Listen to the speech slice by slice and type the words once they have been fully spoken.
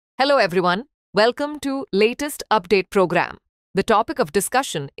Hello everyone, welcome to latest update program. The topic of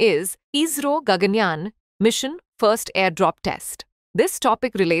discussion is ISRO Gaganyaan mission first airdrop test. This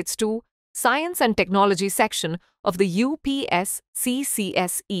topic relates to Science and Technology section of the UPSC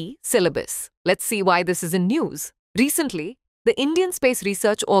CSE syllabus. Let's see why this is in news. Recently, the Indian Space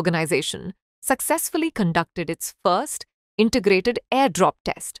Research Organization successfully conducted its first integrated airdrop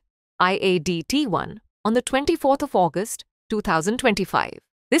test, IADT-1, on the 24th of August, 2025.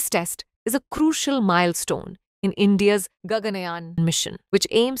 This test is a crucial milestone in India's Gaganyaan mission, which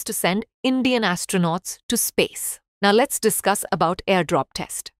aims to send Indian astronauts to space. Now let's discuss about airdrop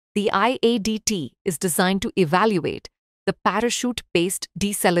test. The IADT is designed to evaluate the parachute-based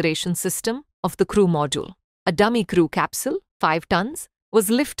deceleration system of the crew module. A dummy crew capsule, 5 tons, was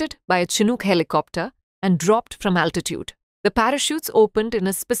lifted by a Chinook helicopter and dropped from altitude. The parachutes opened in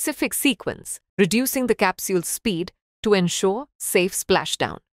a specific sequence, reducing the capsule's speed to ensure safe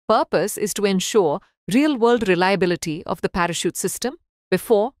splashdown. Purpose is to ensure real-world reliability of the parachute system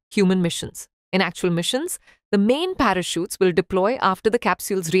before human missions. In actual missions, the main parachutes will deploy after the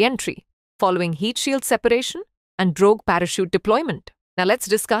capsule's re-entry, following heat shield separation and drogue parachute deployment. Now let's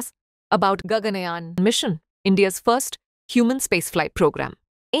discuss about Gaganyaan mission, India's first human spaceflight program.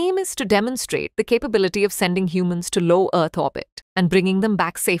 Aim is to demonstrate the capability of sending humans to low Earth orbit and bringing them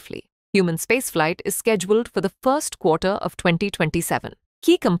back safely. Human spaceflight is scheduled for the first quarter of 2027.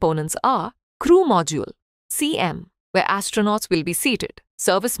 Key components are Crew Module, CM, where astronauts will be seated.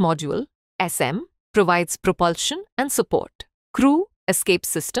 Service Module, SM, provides propulsion and support. Crew Escape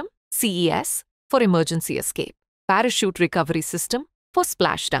System, CES, for emergency escape. Parachute Recovery System for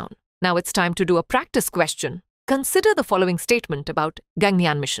splashdown. Now it's time to do a practice question. Consider the following statement about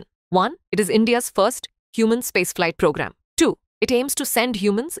Gaganyaan mission. 1. It is India's first human spaceflight program. 2. It aims to send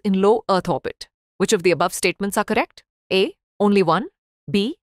humans in low Earth orbit. Which of the above statements are correct? A. Only 1.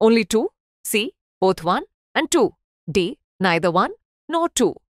 B. Only 2. C. Both 1 and 2. D. Neither 1 nor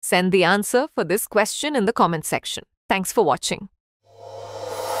 2. Send the answer for this question in the comment section. Thanks for watching.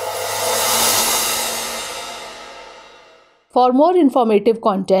 For more informative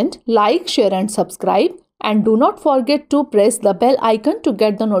content, like, share and subscribe. And do not forget to press the bell icon to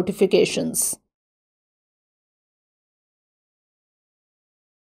get the notifications.